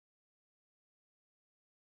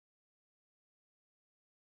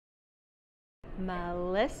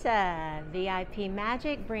Melissa, VIP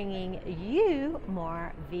Magic, bringing you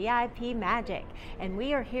more VIP magic. And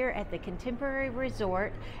we are here at the Contemporary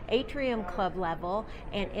Resort Atrium Club level,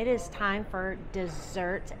 and it is time for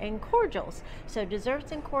desserts and cordials. So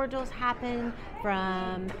desserts and cordials happen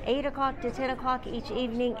from 8 o'clock to 10 o'clock each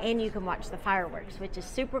evening, and you can watch the fireworks, which is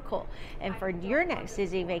super cool. And for your next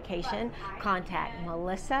Disney vacation, contact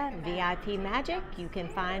Melissa, VIP Magic. You can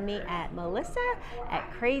find me at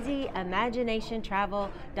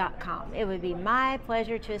melissa@crazyimaginationtravel.com. It would be my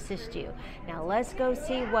pleasure to assist you. Now let's go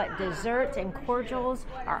see what desserts and cordials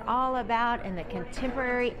are all about in the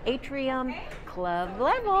Contemporary Atrium Club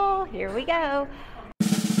level. Here we go.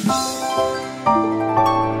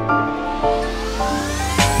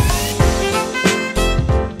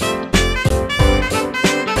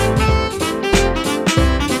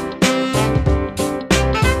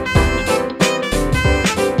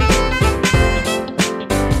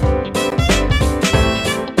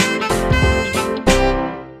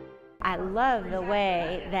 I love the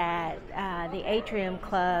way that the Atrium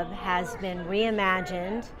Club has been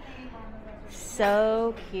reimagined.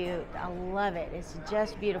 So cute. I love it. It's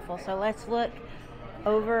just beautiful. So let's look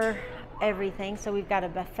over everything. So we've got a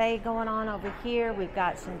buffet going on over here. We've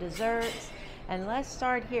got some desserts. And let's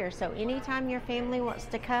start here. So anytime your family wants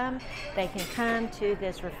to come, they can come to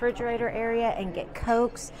this refrigerator area and get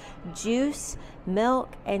Cokes, juice,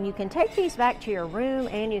 milk, and you can take these back to your room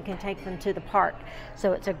and you can take them to the park.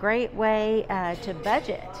 So it's a great way to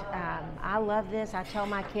budget. I love this. I tell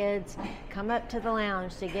my kids, come up to the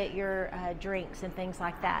lounge to get your drinks and things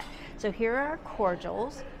like that. So here are our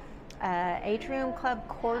cordials. Atrium Club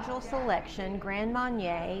Cordial Selection, Grand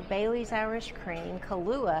Marnier, Bailey's Irish Cream,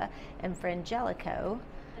 Kahlua, and Frangelico.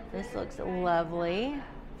 This looks lovely.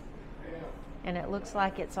 And it looks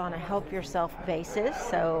like it's on a help yourself basis,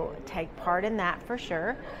 so take part in that for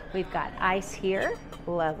sure. We've got ice here,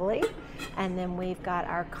 lovely. And then we've got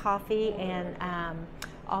our coffee and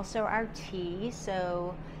also our tea.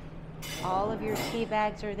 So all of your tea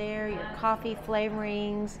bags are there, your coffee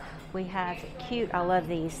flavorings. We have cute, I love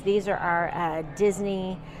these. These are our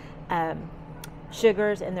Disney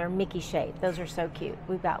sugars, and they're Mickey shaped. Those are so cute.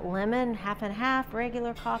 We've got lemon, half and half,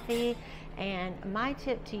 regular coffee. And my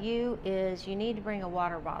tip to you is you need to bring a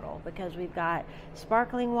water bottle, because we've got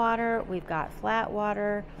sparkling water, we've got flat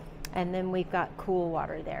water, and then we've got cool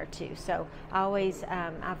water there too. So I always,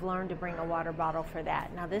 I've learned to bring a water bottle for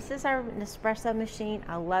that. Now this is our Nespresso machine.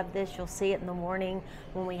 I love this. You'll see it in the morning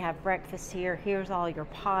when we have breakfast here. Here's all your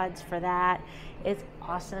pods for that. It's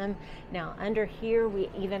awesome. Now under here, we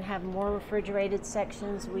even have more refrigerated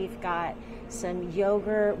sections. We've got some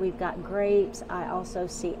yogurt, we've got grapes. I also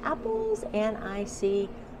see apples, and I see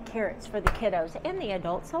carrots for the kiddos and the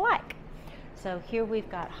adults alike. So here we've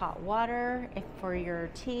got hot water for your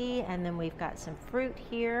tea, and then we've got some fruit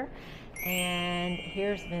here. And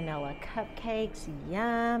here's vanilla cupcakes,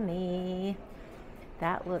 yummy.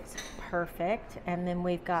 That looks perfect. And then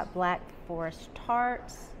we've got black forest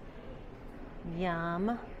tarts, yum.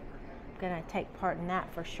 I'm gonna take part in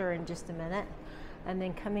that for sure in just a minute. And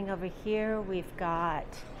then coming over here, we've got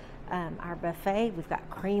our buffet. We've got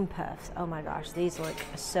cream puffs. Oh my gosh, these look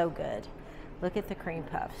so good. Look at the cream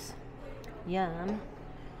puffs. Yum.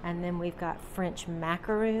 And then we've got French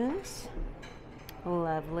macaroons,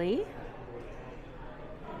 lovely.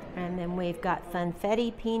 And then we've got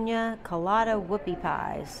funfetti pina colada whoopie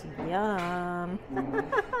pies, yum.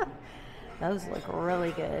 Those look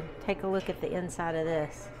really good. Take a look at the inside of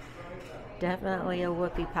this. Definitely a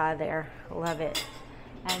whoopie pie there, love it.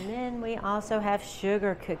 And then we also have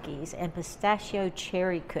sugar cookies and pistachio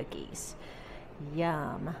cherry cookies,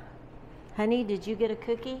 yum. Honey, did you get a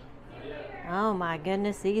cookie? Oh my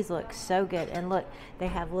goodness, these look so good. And look, they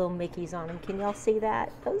have little Mickeys on them. Can y'all see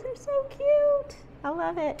that? Those are so cute. I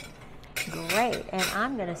love it. Great. And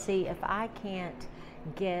I'm gonna see if I can't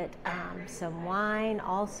get some wine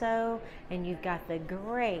also. And you've got the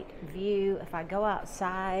great view. If I go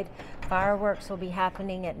outside, fireworks will be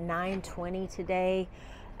happening at 9:20 today.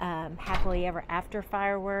 Happily ever after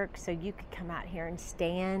fireworks, so you could come out here and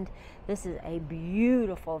stand. This is a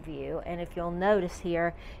beautiful view, and if you'll notice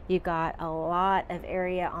here, you've got a lot of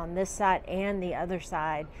area on this side and the other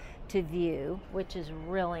side to view, which is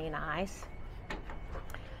really nice.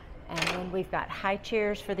 And then we've got high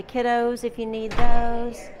chairs for the kiddos if you need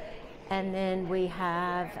those. And then we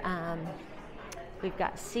have we've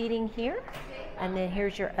got seating here. And then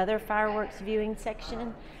here's your other fireworks viewing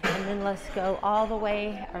section. And then let's go all the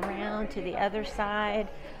way around to the other side.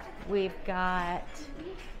 We've got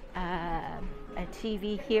a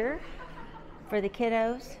TV here for the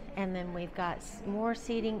kiddos. And then we've got more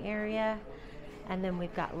seating area. And then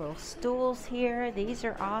we've got little stools here. These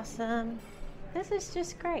are awesome. This is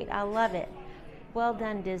just great. I love it. Well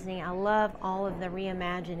done, Disney. I love all of the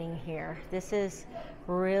reimagining here. This is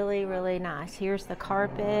really, really nice. Here's the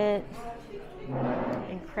carpet.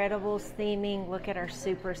 Incredibles theming. Look at our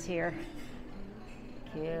supers here.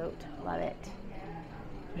 Cute. Love it.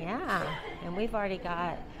 Yeah. And we've already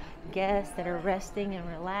got guests that are resting and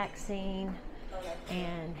relaxing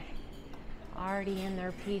and already in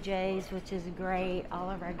their PJs, which is great. All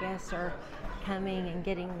of our guests are coming and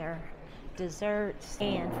getting their desserts.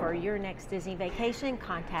 And for your next Disney vacation,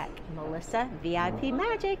 contact Melissa, VIP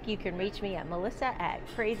Magic. You can reach me at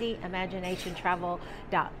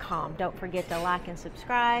melissa@crazyimaginationtravel.com. Don't forget to like and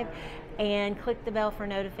subscribe and click the bell for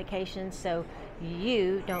notifications so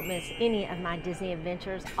you don't miss any of my Disney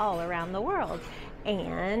adventures all around the world.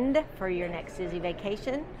 And for your next Disney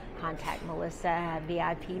vacation, contact Melissa,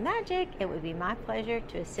 VIP Magic. It would be my pleasure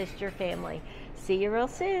to assist your family. See you real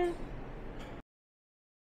soon.